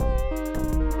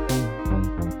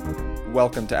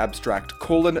Welcome to Abstract: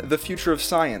 The Future of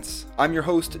Science. I'm your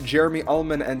host, Jeremy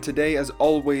Ullman, and today, as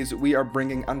always, we are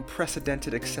bringing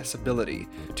unprecedented accessibility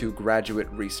to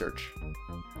graduate research.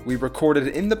 We recorded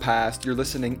in the past, you're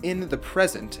listening in the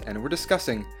present, and we're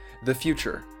discussing the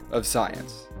future of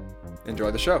science.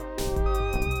 Enjoy the show.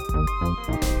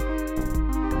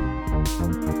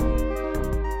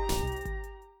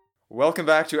 Welcome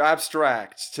back to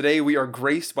Abstract. Today we are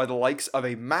graced by the likes of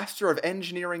a Master of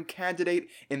Engineering candidate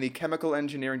in the Chemical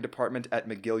Engineering Department at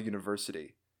McGill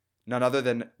University. None other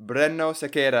than Breno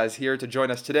Sequeira is here to join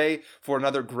us today for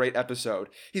another great episode.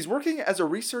 He's working as a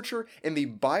researcher in the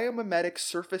Biomimetic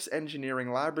Surface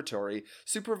Engineering Laboratory,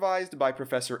 supervised by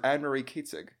Professor Anne-Marie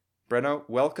Kietzig. Breno,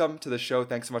 welcome to the show.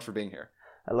 Thanks so much for being here.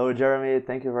 Hello, Jeremy.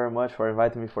 Thank you very much for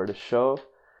inviting me for the show.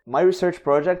 My research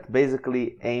project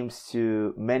basically aims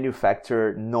to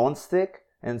manufacture non-stick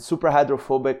and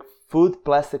superhydrophobic food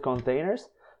plastic containers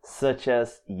such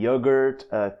as yogurt,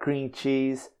 cream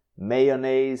cheese,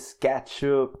 mayonnaise,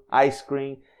 ketchup, ice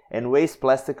cream, and waste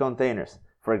plastic containers,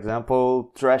 for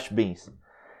example, trash bins.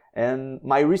 And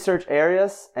my research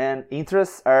areas and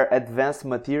interests are advanced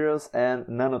materials and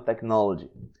nanotechnology.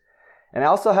 And I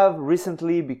also have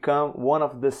recently become one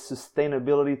of the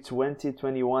Sustainability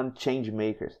 2021 change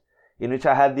makers, in which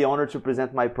I had the honor to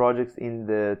present my projects in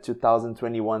the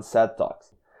 2021 SAD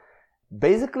Talks.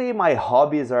 Basically, my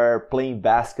hobbies are playing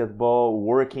basketball,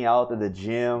 working out at the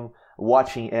gym,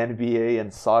 watching NBA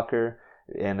and soccer,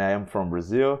 and I am from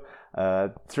Brazil,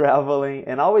 traveling,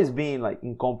 and always being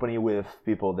in company with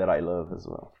people that I love as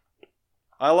well.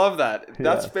 I love that.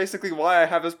 That's basically why I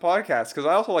have this podcast, because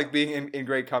I also like being in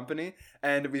great company.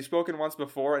 And we've spoken once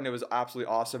before, and it was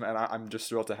absolutely awesome. And I'm just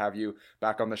thrilled to have you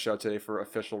back on the show today for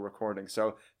official recording.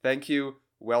 So thank you,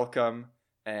 welcome,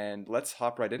 and let's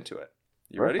hop right into it.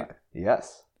 You ready?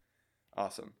 Yes.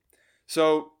 Awesome.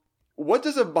 So what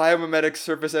does a biomimetic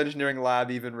surface engineering lab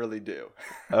even really do?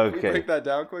 Okay. Can you break that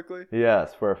down quickly?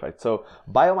 Yes, perfect. So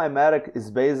biomimetic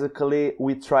is basically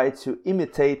we try to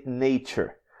imitate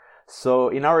nature. So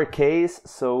in our case,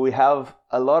 we have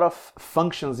a lot of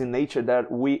functions in nature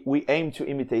that we aim to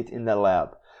imitate in the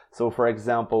lab. So for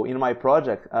example, in my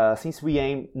project, since we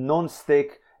aim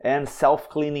non-stick and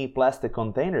self-cleaning plastic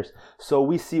containers, so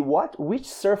we see which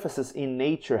surfaces in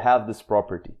nature have this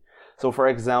property. So for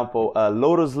example,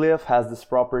 lotus leaf has this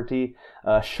property,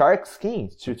 shark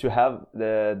skin to have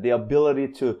the ability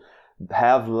to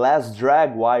have less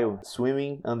drag while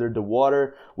swimming under the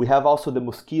water. We have also the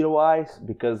mosquito eyes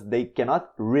because they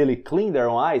cannot really clean their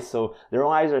own eyes, so their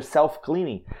own eyes are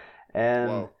self-cleaning.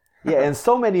 And and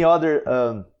so many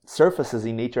other surfaces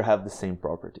in nature have the same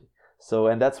property. So,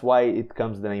 and that's why it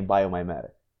comes the name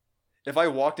biomimetic. If I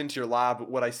walked into your lab,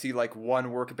 would I see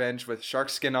one workbench with shark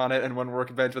skin on it and one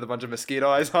workbench with a bunch of mosquito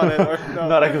eyes on it? Or no?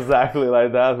 Not exactly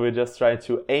like that. We're just trying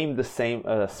to aim the same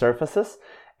surfaces.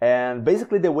 And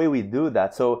basically the way we do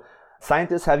that, so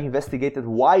scientists have investigated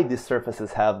why these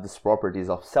surfaces have these properties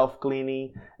of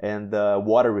self-cleaning and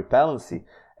water repellency.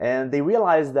 And they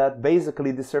realized that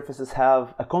basically these surfaces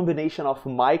have a combination of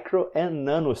micro and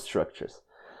nanostructures.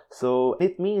 So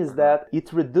it means that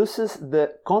it reduces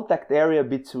the contact area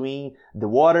between the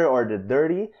water or the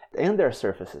dirty and their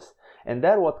surfaces. And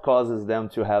that's what causes them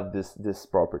to have these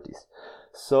properties.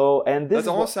 So, and this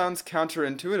almost sounds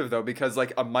counterintuitive though, because a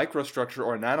microstructure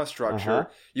or a nanostructure,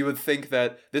 you would think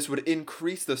that this would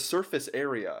increase the surface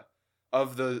area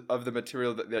of the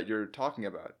material that you're talking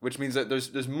about, which means that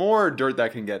there's more dirt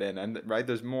that can get in, and right,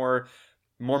 there's more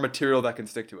material that can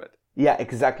stick to it. Yeah,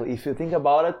 exactly. If you think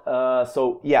about it,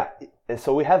 so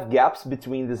we have gaps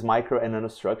between these micro and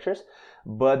nanostructures,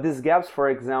 but these gaps, for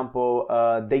example,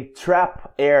 they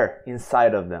trap air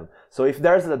inside of them. So if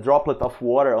there's a droplet of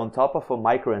water on top of a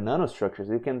micro and nanostructures,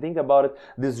 you can think about it,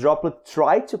 this droplet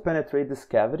try to penetrate these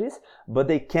cavities, but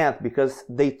they can't because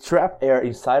they trap air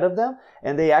inside of them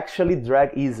and they actually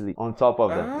drag easily on top of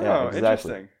them. Oh, yeah,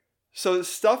 exactly. Interesting. So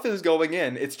stuff is going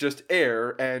in, it's just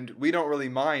air, and we don't really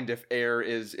mind if air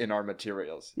is in our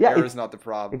materials. Yeah, air is not the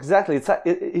problem. Exactly.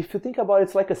 If you think about it,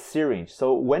 it's like a syringe.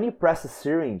 So when you press a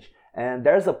syringe, and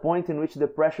there's a point in which the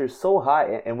pressure is so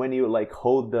high, and when you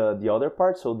hold the other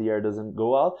part so the air doesn't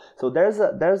go out, so there's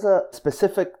a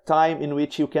specific time in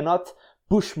which you cannot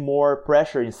push more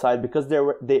pressure inside because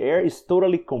the air is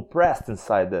totally compressed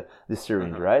inside the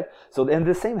syringe, right? So, and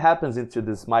the same happens into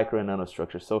this micro and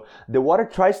nanostructure. So the water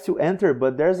tries to enter,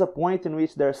 but there's a point in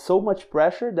which there's so much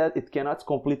pressure that it cannot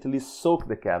completely soak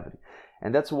the cavity.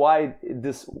 And that's why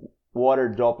this water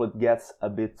droplet gets a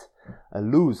bit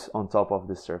loose on top of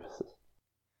the surfaces.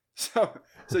 So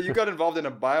you got involved in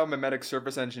a biomimetic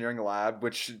surface engineering lab,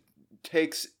 which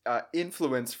takes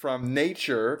influence from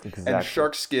nature and Exactly.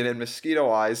 shark skin and mosquito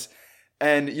eyes,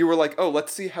 and you were like, oh,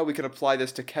 let's see how we can apply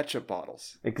this to ketchup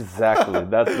bottles. Exactly.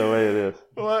 That's the way it is.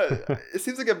 Well, it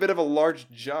seems like a bit of a large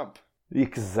jump.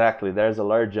 Exactly. There's a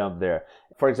large jump there.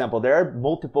 For example, there are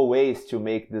multiple ways to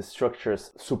make the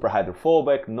structures super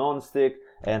hydrophobic, non-stick,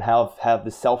 and have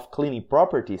the self-cleaning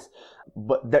properties.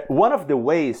 But one of the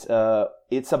ways,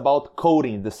 it's about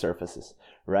coating the surfaces,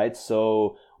 right?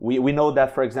 So we know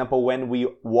that, for example, when we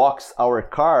wax our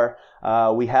car,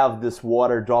 we have this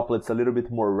water droplets a little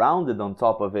bit more rounded on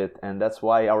top of it, and that's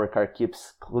why our car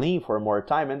keeps clean for more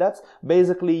time. And that's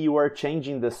basically you are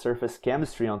changing the surface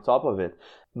chemistry on top of it,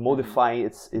 modifying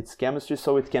its chemistry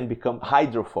so it can become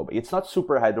hydrophobic. It's not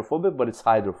super hydrophobic, but it's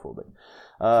hydrophobic.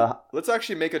 Let's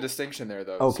actually make a distinction there,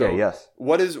 though. Okay, So yes.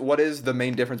 What is the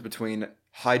main difference between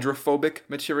hydrophobic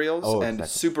materials and exactly.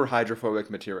 super hydrophobic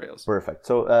materials? Perfect.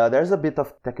 So there's a bit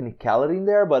of technicality in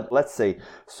there, but let's say,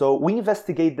 so we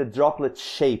investigate the droplet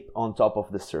shape on top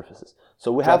of the surfaces.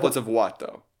 So we Droplets of what,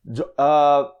 though?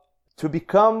 to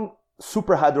become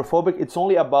super hydrophobic, it's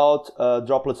only about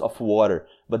droplets of water.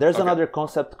 But there's another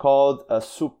concept called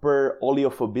super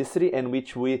oleophobicity, in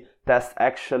which we test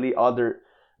actually other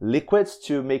liquids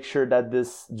to make sure that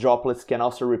these droplets can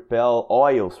also repel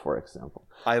oils, for example.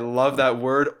 I love that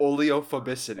word,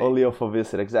 oleophobicity.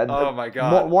 Oleophobicity, exactly. Oh my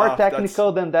God. More Oh,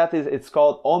 technical than that is it's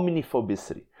called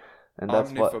omniphobicity. And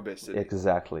that's Omniphobicity.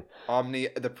 Exactly. Omni,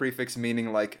 the prefix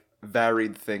meaning like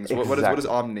varied things. What does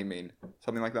omni mean?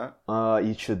 Something like that?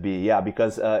 It should be, yeah,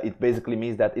 because it basically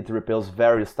means that it repels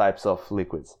various types of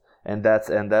liquids, and that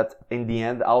in the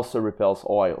end also repels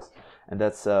oils, and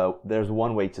that's there's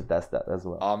one way to test that as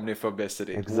well.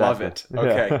 Omniphobicity. Exactly. Love it.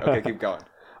 Okay, Yeah. okay, keep going.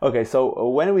 Okay, so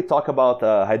when we talk about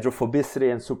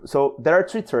hydrophobicity and so there are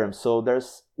three terms. So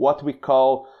there's what we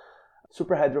call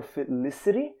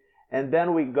superhydrophilicity, and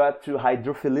then we got to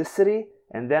hydrophilicity,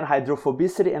 and then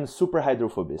hydrophobicity and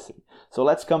superhydrophobicity. So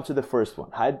let's come to the first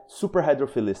one,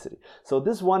 superhydrophilicity. So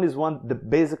this one is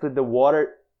basically the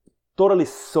water totally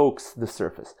soaks the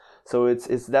surface. So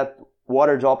it's that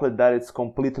water droplet that it's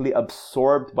completely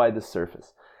absorbed by the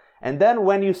surface. And then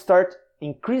when you start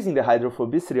increasing the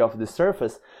hydrophobicity of the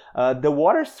surface, the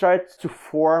water starts to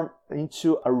form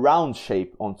into a round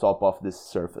shape on top of this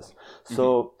surface.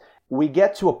 So we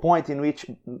get to a point in which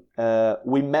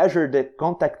we measure the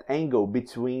contact angle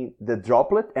between the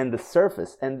droplet and the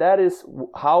surface, and that is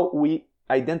how we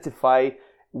identify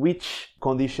which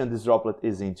condition this droplet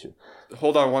is into.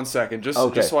 Hold on one second, just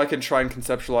so I can try and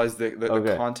conceptualize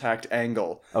the contact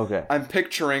angle. Okay. I'm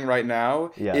picturing right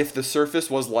now if the surface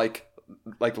was like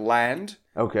land.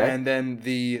 Okay. And then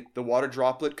the water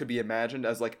droplet could be imagined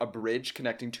as like a bridge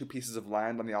connecting two pieces of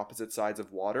land on the opposite sides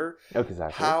of water.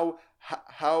 Exactly.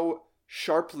 How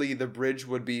sharply the bridge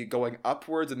would be going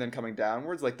upwards and then coming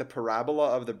downwards, like the parabola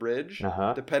of the bridge,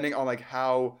 depending on like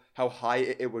how high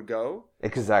it would go.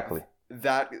 Exactly.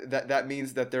 That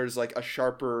means that there's like a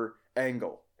sharper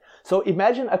angle. So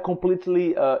imagine a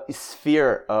completely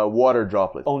sphere water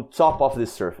droplet on top of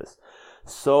this surface.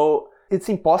 So it's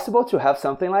impossible to have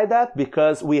something like that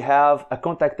because we have a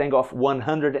contact angle of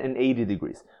 180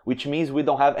 degrees, which means we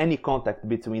don't have any contact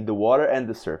between the water and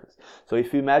the surface. So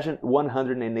if you imagine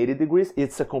 180 degrees,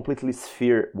 it's a completely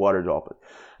sphere water droplet.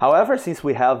 However, since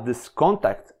we have this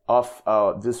contact of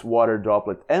this water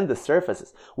droplet and the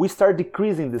surfaces, we start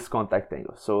decreasing this contact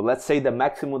angle. So let's say the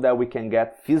maximum that we can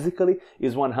get physically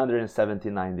is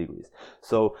 179 degrees.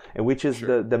 So, which is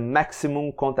the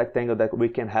maximum contact angle that we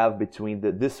can have between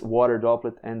this water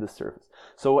droplet and the surface.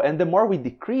 So, and the more we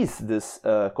decrease this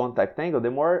contact angle,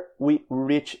 the more we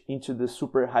reach into the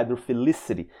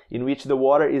superhydrophilicity, in which the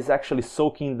water is actually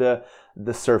soaking the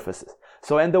surfaces.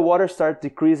 So, and the water starts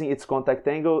decreasing its contact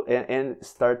angle and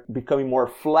start becoming more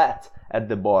flat at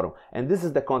the bottom. And this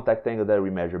is the contact angle that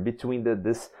we measure between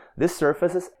this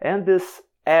surfaces and this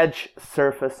edge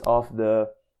surface of the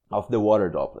water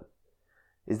droplet.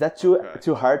 Is that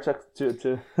too hard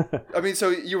to I mean, so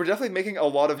you were definitely making a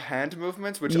lot of hand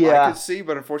movements, which I could see,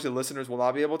 but unfortunately listeners will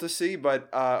not be able to see. But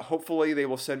hopefully they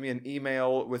will send me an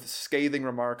email with scathing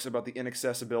remarks about the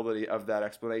inaccessibility of that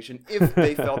explanation if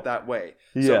they felt that way.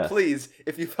 So please,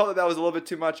 if you felt that was a little bit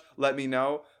too much, let me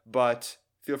know. But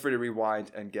feel free to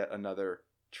rewind and get another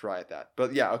try at that.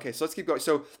 But yeah, okay, so let's keep going.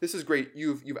 So this is great.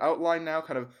 You've outlined now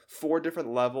kind of 4 different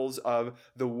levels of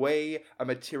the way a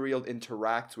material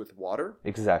interacts with water.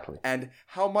 Exactly. And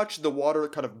how much the water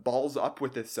kind of balls up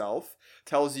with itself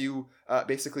tells you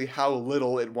basically how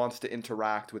little it wants to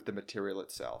interact with the material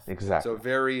itself. Exactly. So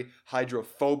very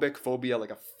hydrophobic, phobia,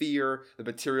 like a fear. The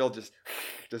material just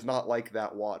does not like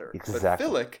that water. Exactly. But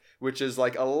philic, which is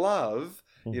like a love,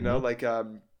 you know, like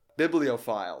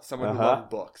bibliophile, someone who Uh-huh. loves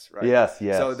books, right? Yes,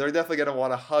 yes. So they're definitely going to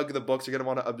want to hug the books. They're going to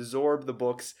want to absorb the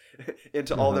books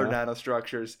into all their Uh-huh.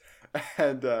 nanostructures.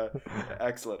 And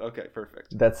excellent. Okay,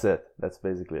 perfect. That's it. That's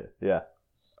basically it. Yeah.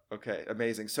 Okay,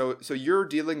 amazing. So you're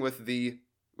dealing with the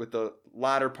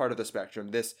latter part of the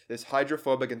spectrum, this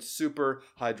hydrophobic and super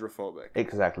hydrophobic.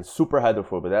 Exactly. Super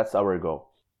hydrophobic. That's our goal.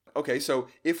 Okay, so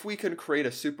if we can create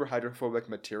a super hydrophobic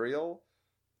material,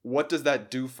 what does that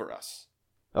do for us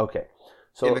Okay. in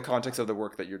So the context of the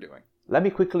work that you're doing? let me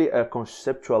quickly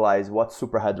conceptualize what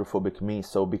super hydrophobic means.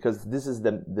 So because this is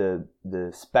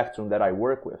the spectrum that I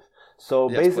work with.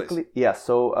 So Yes, basically, yeah.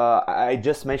 So I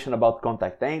just mentioned about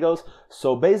contact angles.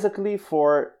 So basically,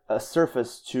 for a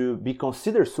surface to be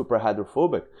considered super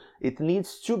hydrophobic, it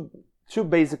needs two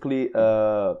basically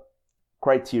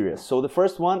criteria. So the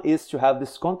first one is to have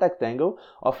this contact angle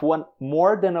of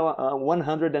more than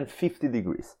 150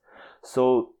 degrees.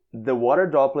 So the water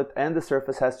droplet and the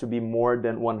surface has to be more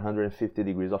than 150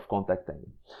 degrees of contact angle.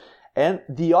 And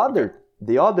the other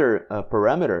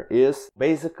parameter is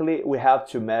basically we have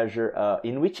to measure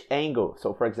in which angle.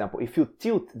 So for example, if you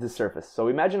tilt the surface, so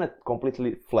imagine a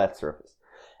completely flat surface,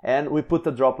 and we put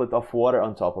a droplet of water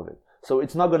on top of it. So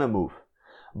it's not going to move.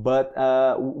 But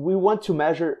we want to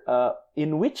measure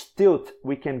in which tilt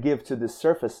we can give to this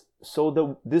surface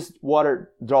so this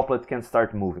water droplet can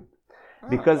start moving.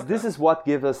 Because this is what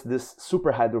gives us this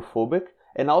super hydrophobic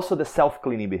and also the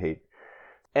self-cleaning behavior.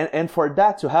 And for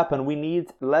that to happen, we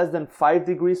need less than 5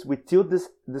 degrees. We tilt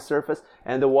the surface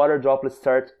and the water droplets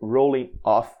start rolling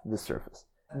off the surface.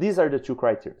 These are the two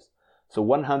criteria. So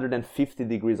 150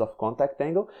 degrees of contact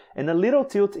angle and a little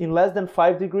tilt in less than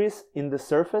 5 degrees in the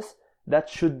surface. That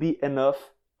should be enough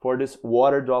for this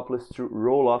water droplets to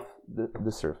roll off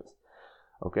the surface.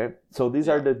 Okay, so these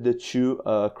are the two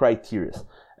criteria.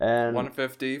 And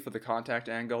 150 for the contact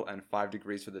angle and 5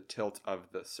 degrees for the tilt of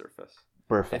the surface.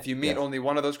 Perfect. If you meet only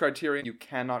one of those criteria, you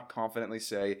cannot confidently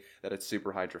say that it's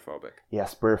super hydrophobic.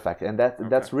 Yes, perfect. And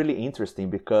that's really interesting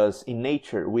because in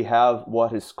nature we have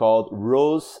what is called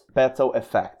rose petal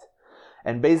effect.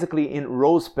 And basically in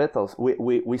rose petals,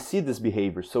 we see this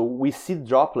behavior. So we see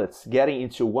droplets getting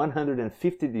into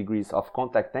 150 degrees of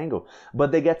contact angle,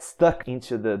 but they get stuck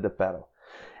into the petal.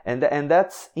 And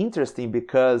that's interesting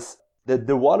because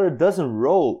the water doesn't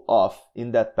roll off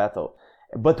in that petal,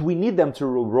 but we need them to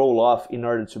roll off in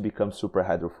order to become super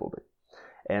hydrophobic.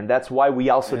 And that's why we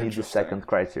also need the second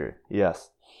criteria.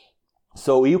 Yes.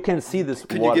 So you can see this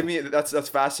Could water. you give me, that's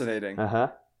fascinating.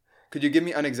 Uh-huh. Could you give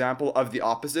me an example of the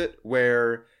opposite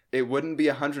where it wouldn't be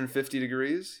 150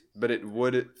 degrees, but it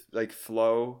would like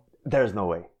flow? There's no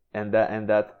way. And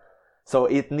that so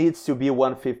it needs to be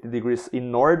 150 degrees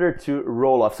in order to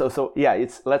roll off. So yeah,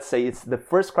 let's say the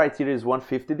first criteria is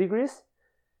 150 degrees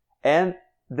and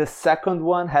the second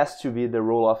one has to be the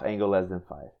roll off angle less than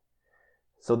 5.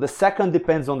 So the second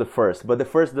depends on the first, but the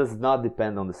first does not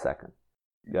depend on the second.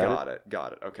 Got it.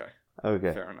 Okay.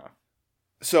 Okay. Fair enough.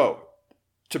 So,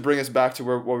 to bring us back to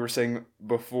what we were saying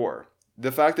before,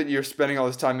 the fact that you're spending all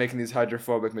this time making these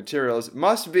hydrophobic materials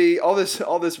must be all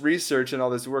this research and all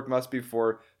this work must be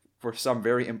for some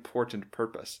very important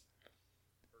purpose,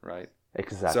 right?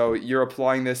 Exactly. So you're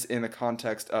applying this in the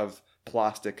context of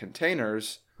plastic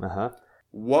containers. Uh-huh.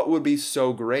 What would be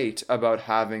so great about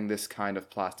having this kind of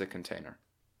plastic container?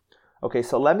 Okay,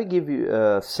 so let me give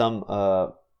you some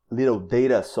little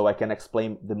data so I can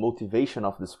explain the motivation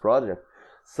of this project.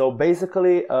 So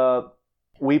basically,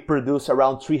 we produce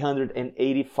around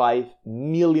 385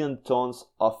 million tons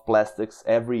of plastics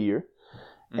every year.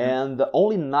 Mm-hmm. And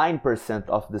only 9%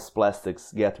 of these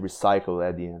plastics get recycled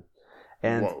at the end.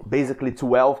 And basically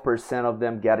 12% of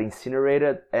them get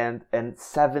incinerated and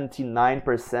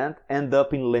 79% end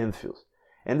up in landfills.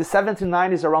 And the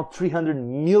 79 is around 300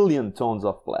 million tons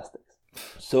of plastics.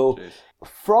 So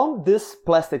from these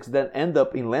plastics that end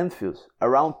up in landfills,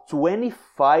 around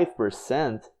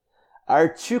 25% are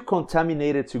too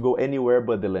contaminated to go anywhere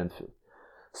but the landfill.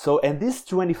 So, and this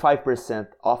 25%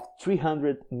 of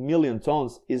 300 million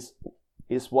tons is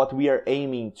what we are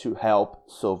aiming to help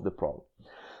solve the problem.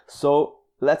 So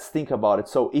let's think about it.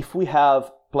 So if we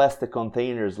have plastic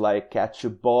containers like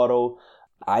ketchup bottle,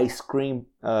 ice cream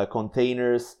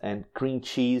containers, and cream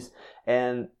cheese,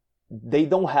 and they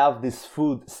don't have this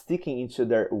food sticking into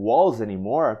their walls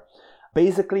anymore,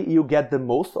 basically you get the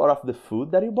most out of the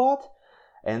food that you bought,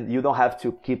 and you don't have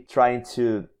to keep trying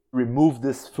to remove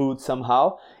this food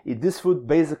somehow. This food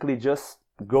basically just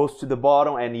goes to the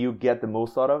bottom and you get the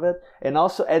most out of it. And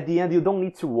also at the end, you don't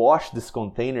need to wash these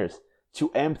containers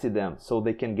to empty them so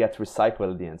they can get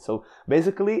recycled at the end. So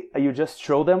basically you just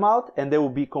throw them out and they will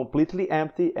be completely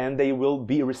empty and they will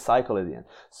be recycled at the end.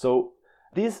 So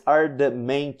These are the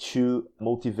main two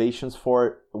motivations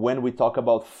for when we talk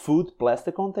about food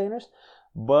plastic containers,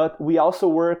 but we also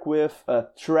work with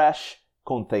trash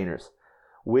containers,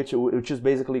 which is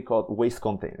basically called waste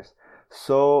containers.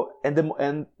 So, and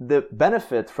the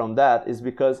benefit from that is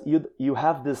because you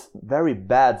have this very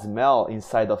bad smell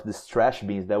inside of these trash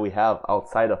bins that we have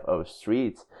outside of our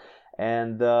streets.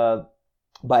 And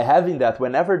by having that,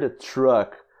 whenever the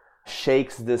truck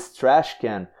shakes this trash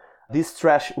can, this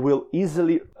trash will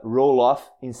easily roll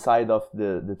off inside of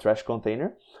the trash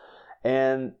container.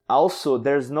 And also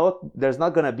there's not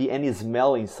going to be any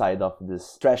smell inside of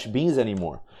this trash bins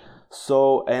anymore.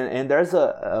 So, and there's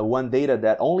one data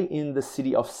that only in the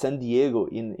city of San Diego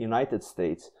in United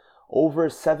States, over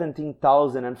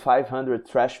 17,500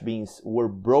 trash bins were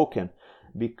broken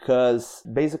because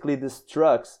basically these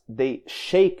trucks, they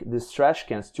shake these trash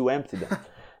cans to empty them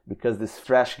because this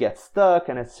trash gets stuck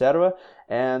and etc.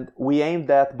 And we aim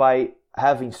that by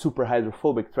having super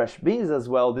hydrophobic trash bins as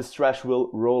well, this trash will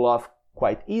roll off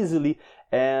quite easily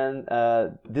and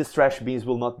these trash bins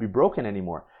will not be broken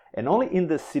anymore. And only in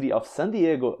the city of San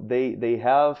Diego, they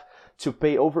have to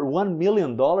pay over $1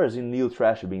 million in new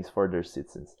trash bins for their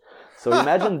citizens. So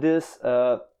imagine this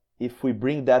if we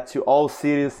bring that to all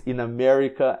cities in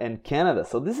America and Canada.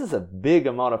 So this is a big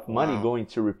amount of money going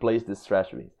to replace these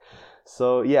trash bins.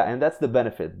 So yeah, and that's the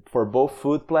benefit for both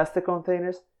food plastic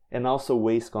containers and also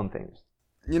waste containers.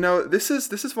 You know, this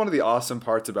is one of the awesome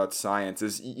parts about science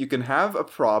is you can have a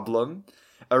problem,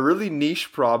 a really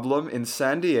niche problem in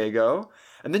San Diego,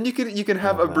 and then you can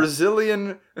have a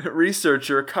Brazilian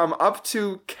researcher come up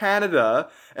to Canada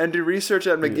and do research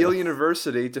at McGill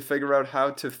University to figure out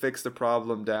how to fix the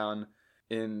problem down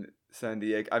in San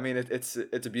Diego. I mean, it's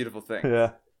a beautiful thing.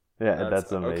 Yeah,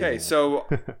 that's amazing. Okay, so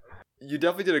you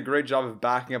definitely did a great job of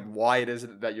backing up why it is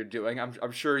that you're doing.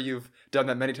 I'm sure you've done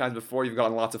that many times before. You've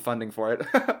gotten lots of funding for it.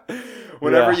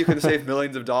 Whenever you can save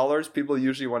millions of dollars, people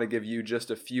usually want to give you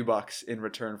just a few bucks in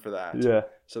return for that. Yeah.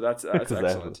 So that's Exactly.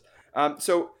 excellent.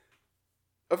 So,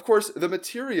 of course, the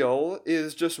material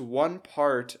is just one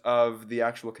part of the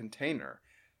actual container.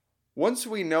 Once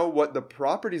we know what the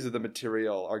properties of the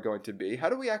material are going to be, how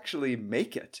do we actually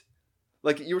make it?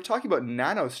 Like, you were talking about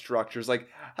nanostructures. Like,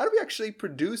 how do we actually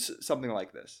produce something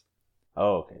like this?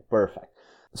 Oh, okay, perfect.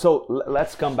 So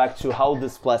let's come back to how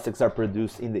these plastics are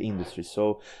produced in the industry.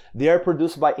 So they are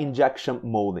produced by injection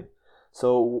molding.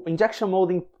 So injection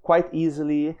molding quite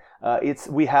easily,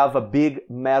 we have a big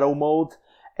metal mold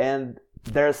and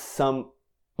there's some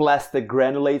plastic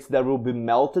granulates that will be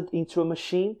melted into a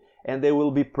machine and they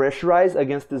will be pressurized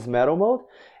against this metal mold.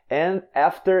 And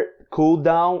after cool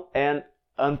down and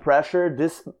unpressure,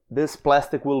 this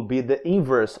plastic will be the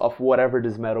inverse of whatever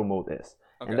this metal mold is.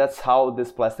 Okay. And that's how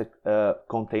these plastic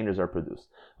containers are produced.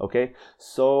 Okay.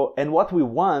 So, and what we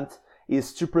want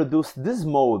is to produce this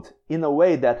mold in a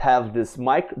way that have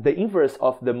the inverse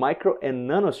of the micro and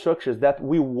nanostructures that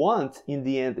we want in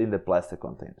the end in the plastic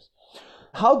containers.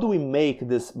 How do we make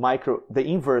the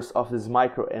inverse of these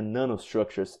micro and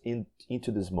nanostructures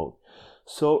into this mold?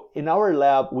 So in our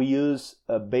lab, we use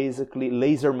basically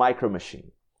laser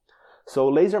micromachine. So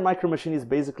laser micromachine is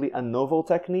basically a novel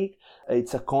technique.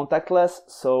 It's a contactless.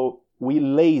 So we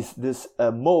lace these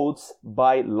molds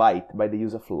by the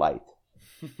use of light.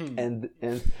 and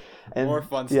more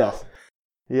fun stuff.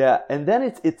 Yeah, and then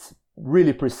it's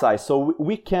really precise. So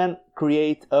we can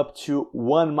create up to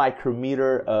 1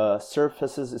 micrometer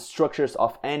surfaces, structures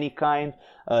of any kind,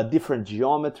 different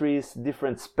geometries,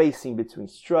 different spacing between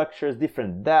structures,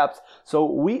 different depths. So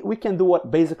we can do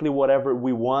basically whatever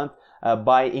we want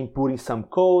by inputting some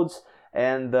codes,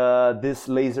 and this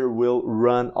laser will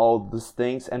run all these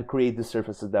things and create the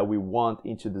surfaces that we want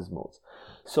into these molds.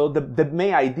 So the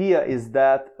main idea is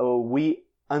that we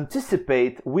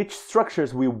anticipate which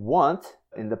structures we want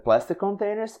in the plastic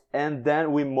containers, and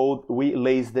then we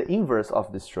lace the inverse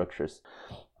of the structures.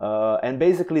 And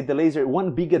basically the laser,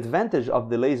 one big advantage of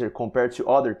the laser compared to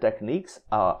other techniques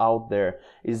out there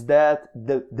is that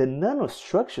the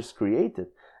nanostructures created,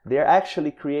 they're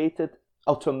actually created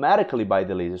automatically by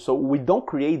the laser. So we don't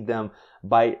create them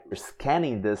by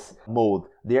scanning this mold.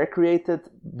 They are created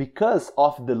because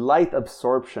of the light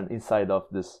absorption inside of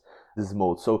this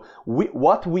mold. So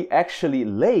what we actually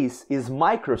lace is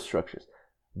microstructures,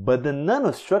 but the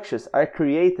nanostructures are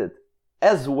created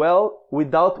as well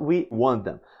without we want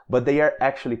them, but they are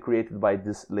actually created by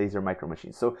this laser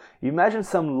micromachine. So imagine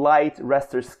some light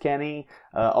raster scanning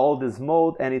all this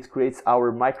mold, and it creates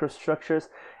our microstructures,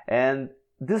 and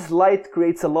this light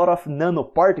creates a lot of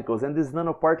nanoparticles, and these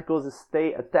nanoparticles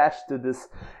stay attached to this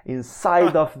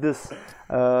inside of this.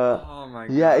 Oh my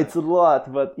God. Yeah, it's a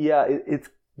lot, but yeah, it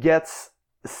gets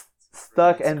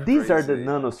stuck, That's and these are the crazy.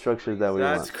 nanostructures that we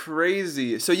That's want.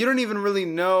 crazy. So you don't even really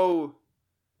know,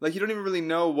 like, you don't even really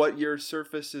know what your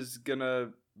surface is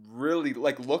gonna really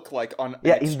like look like on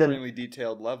an extremely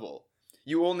detailed level.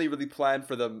 You only really plan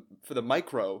for the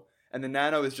micro, and the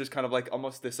nano is just kind of like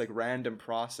almost this like random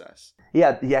process.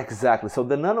 Yeah, exactly. So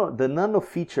the nano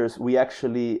features, we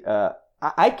actually,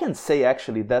 I can say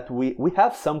actually that we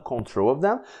have some control of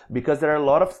them, because there are a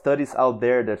lot of studies out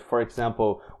there that, for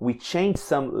example, we change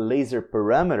some laser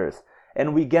parameters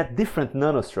and we get different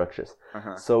nanostructures.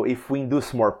 So if we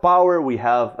induce more power, we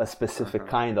have a specific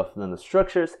kind of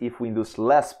nanostructures. If we induce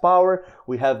less power,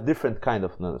 we have different kind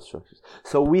of nanostructures.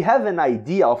 So we have an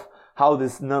idea of how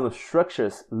this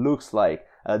nanostructures looks like,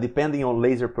 depending on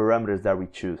laser parameters that we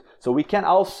choose. So we can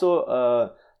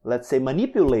also, let's say,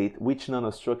 manipulate which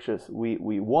nanostructures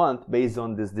we want based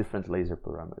on these different laser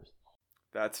parameters.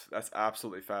 That's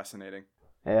absolutely fascinating.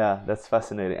 Yeah, that's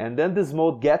fascinating. And then this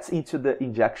mold gets into the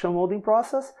injection molding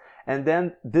process, and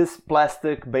then this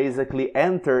plastic basically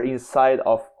enter inside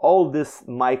of all these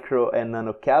micro and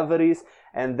nano cavities,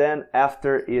 and then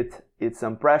after it's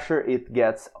some pressure, it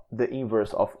gets the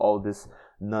inverse of all these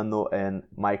nano and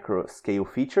micro scale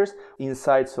features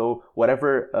inside. So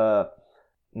whatever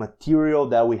material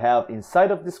that we have inside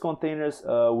of these containers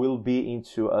will be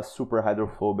into a super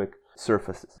hydrophobic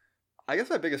surfaces. I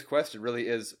guess my biggest question really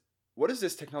is, what does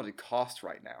this technology cost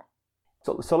right now?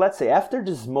 So let's say after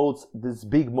this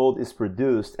big mold is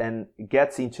produced and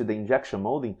gets into the injection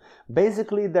molding,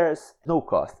 basically there's no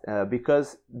cost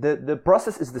because the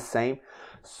process is the same.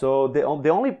 So the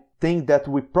only thing that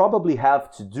we probably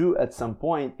have to do at some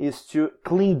point is to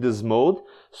clean this mold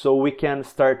so we can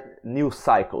start new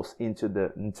cycles into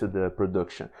the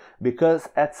production. Because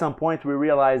at some point we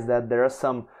realize that there are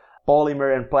some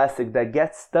polymer and plastic that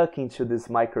get stuck into these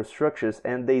microstructures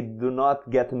and they do not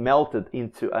get melted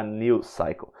into a new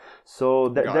cycle. So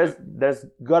there's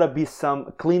gotta be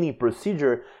some cleaning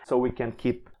procedure so we can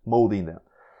keep molding them.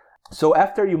 So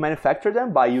after you manufacture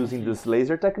them by using this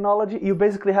laser technology, you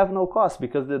basically have no cost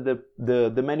because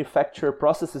the manufacture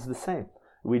process is the same.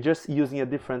 We're just using a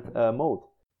different mold.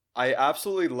 I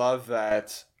absolutely love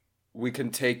that we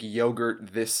can take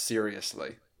yogurt this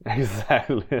seriously.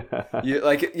 Exactly.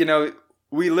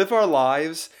 We live our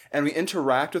lives and we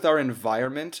interact with our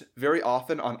environment very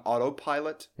often on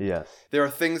autopilot. Yes. There are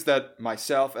things that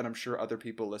myself, and I'm sure other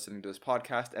people listening to this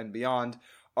podcast and beyond,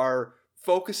 are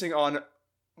focusing on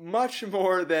much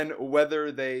more than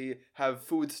whether they have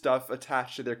food stuff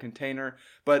attached to their container.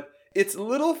 But it's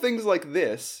little things like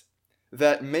this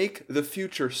that make the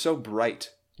future so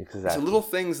bright. Exactly. It's little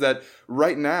things that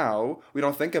right now we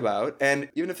don't think about, and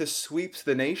even if this sweeps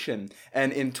the nation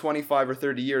and in 25 or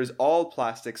 30 years all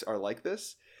plastics are like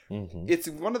this, it's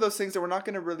one of those things that we're not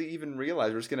going to really even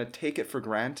realize. We're just going to take it for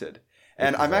granted.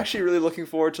 And I'm actually really looking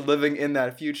forward to living in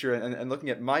that future and looking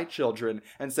at my children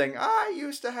and saying, I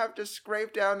used to have to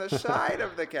scrape down the side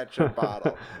of the ketchup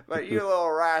bottle, but you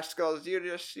little rascals, you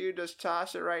just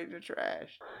toss it right in the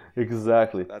trash.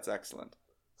 Exactly. That's excellent.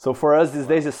 So for us these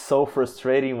days, it's so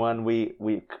frustrating when we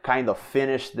kind of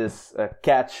finish this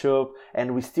ketchup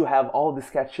and we still have all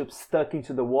this ketchup stuck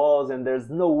into the walls and there's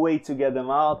no way to get them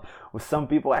out. With some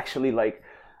people actually like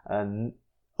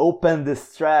open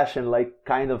this trash and like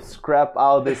kind of scrap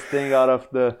out this thing out of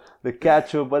the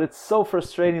ketchup. But it's so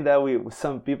frustrating that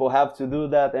some people have to do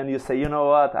that, and you say, you know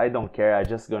what, I don't care, I'm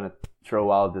just gonna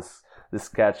throw out this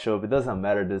ketchup. It doesn't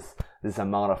matter this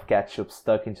amount of ketchup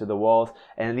stuck into the walls,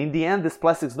 and in the end these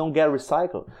plastics don't get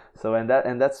recycled. So and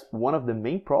that's one of the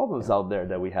main problems out there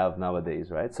that we have nowadays,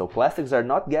 right? So plastics are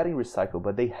not getting recycled,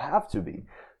 but they have to be.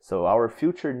 So our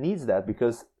future needs that,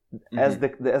 because as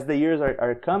the years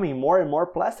are coming, more and more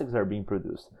plastics are being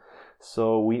produced.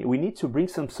 So we need to bring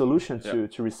some solution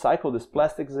to recycle these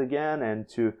plastics again, and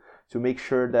to make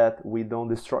sure that we don't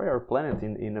destroy our planet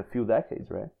in a few decades,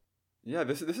 right? Yeah,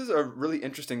 this is a really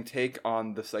interesting take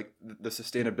on this, like the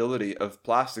sustainability of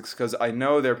plastics, because I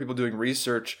know there are people doing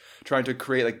research trying to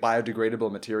create like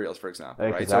biodegradable materials, for example,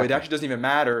 right? So it actually doesn't even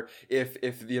matter if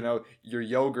your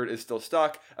yogurt is still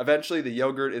stuck. Eventually, the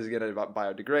yogurt is going to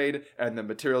biodegrade, and the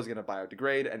material is going to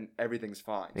biodegrade, and everything's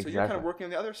fine. So you're kind of working on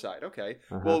the other side. Okay,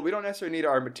 well, we don't necessarily need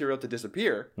our material to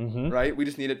disappear, right? We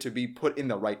just need it to be put in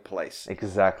the right place.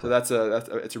 Exactly. So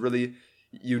it's a really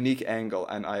unique angle,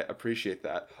 and I appreciate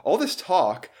that. All this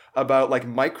talk about like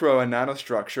micro and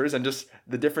nanostructures and just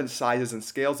the different sizes and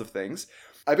scales of things,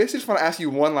 I basically just want to ask you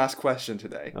one last question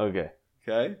today. Okay.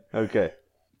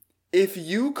 If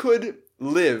you could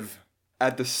live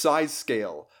at the size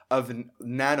scale of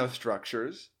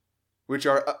nanostructures, which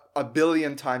are a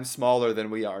billion times smaller than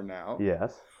we are now,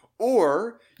 yes,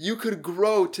 Or you could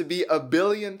grow to be 1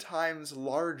 billion times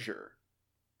larger.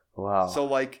 Wow. So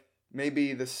like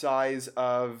maybe the size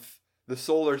of the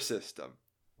solar system.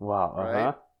 Wow.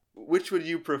 Right? Which would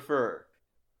you prefer?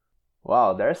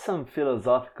 Wow, there's some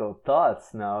philosophical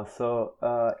thoughts now. So,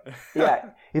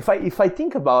 yeah, if I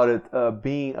think about it,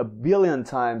 being 1 billion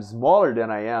times smaller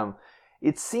than I am,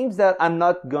 it seems that I'm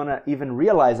not gonna even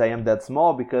realize I am that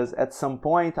small, because at some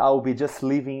point I'll be just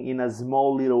living in a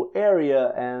small little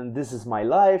area, and this is my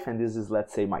life, and this is,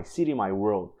 let's say, my city, my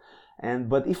world.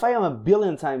 But if I am 1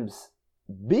 billion times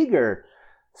bigger,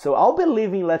 so I'll be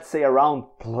living, let's say, around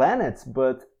planets,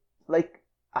 but like,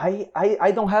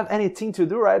 I don't have anything to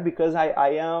do, right? Because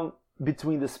I am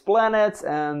between these planets,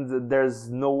 and there's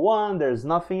no one, there's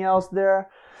nothing else there.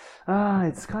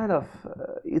 It's kind of,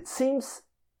 it seems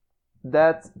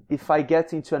that if I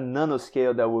get into a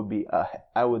nanoscale, that would be,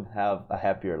 I would have a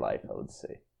happier life, I would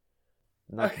say.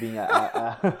 Not being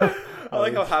I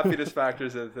like how happiness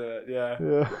factors into it, yeah.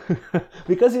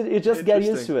 Because you just get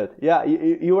used to it. Yeah,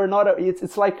 you are not,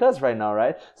 it's like us right now,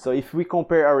 right? So if we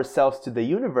compare ourselves to the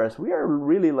universe, we are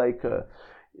really like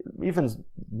even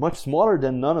much smaller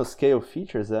than nanoscale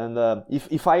features. And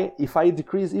if I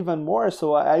decrease even more,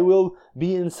 so I will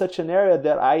be in such an area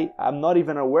that I'm not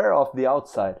even aware of the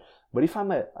outside. But if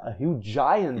I'm a huge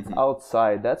giant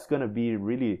outside, that's going to be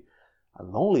really a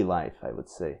lonely life, I would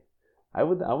say. I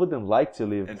wouldn't like to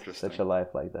live such a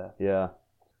life like that. Yeah.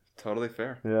 Totally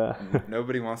fair. Yeah.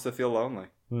 Nobody wants to feel lonely.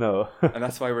 No. And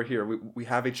that's why we're here. We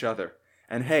have each other.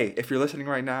 And hey, if you're listening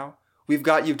right now, we've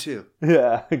got you too.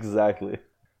 Yeah, exactly.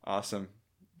 Awesome.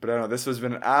 But I don't know, this has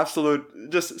been an absolute,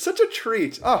 just such a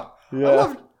treat. Oh, yeah. I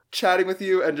love chatting with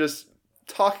you and just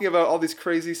talking about all these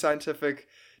crazy scientific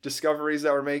discoveries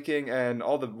that we're making and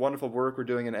all the wonderful work we're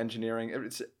doing in engineering.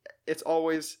 It's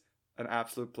always an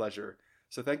absolute pleasure.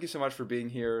 So thank you so much for being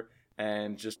here,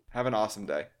 and just have an awesome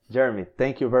day. Jeremy,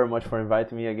 thank you very much for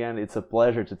inviting me again. It's a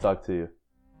pleasure to talk to you.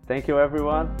 Thank you,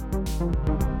 everyone.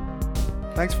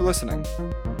 Thanks for listening.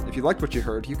 If you liked what you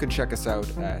heard, you can check us out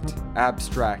at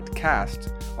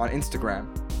AbstractCast on Instagram.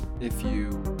 If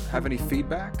you have any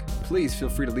feedback, please feel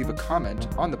free to leave a comment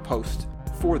on the post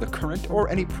for the current or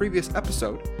any previous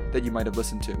episode that you might have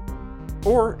listened to.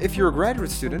 Or if you're a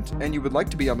graduate student and you would like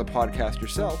to be on the podcast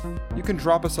yourself, you can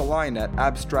drop us a line at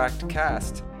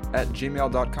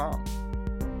abstractcast@gmail.com.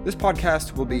 This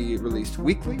podcast will be released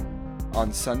weekly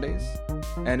on Sundays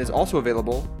and is also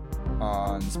available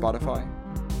on Spotify,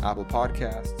 Apple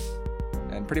Podcasts,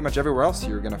 and pretty much everywhere else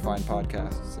you're going to find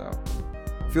podcasts. So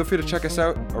feel free to check us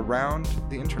out around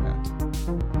the internet.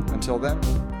 Until then,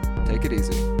 take it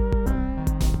easy.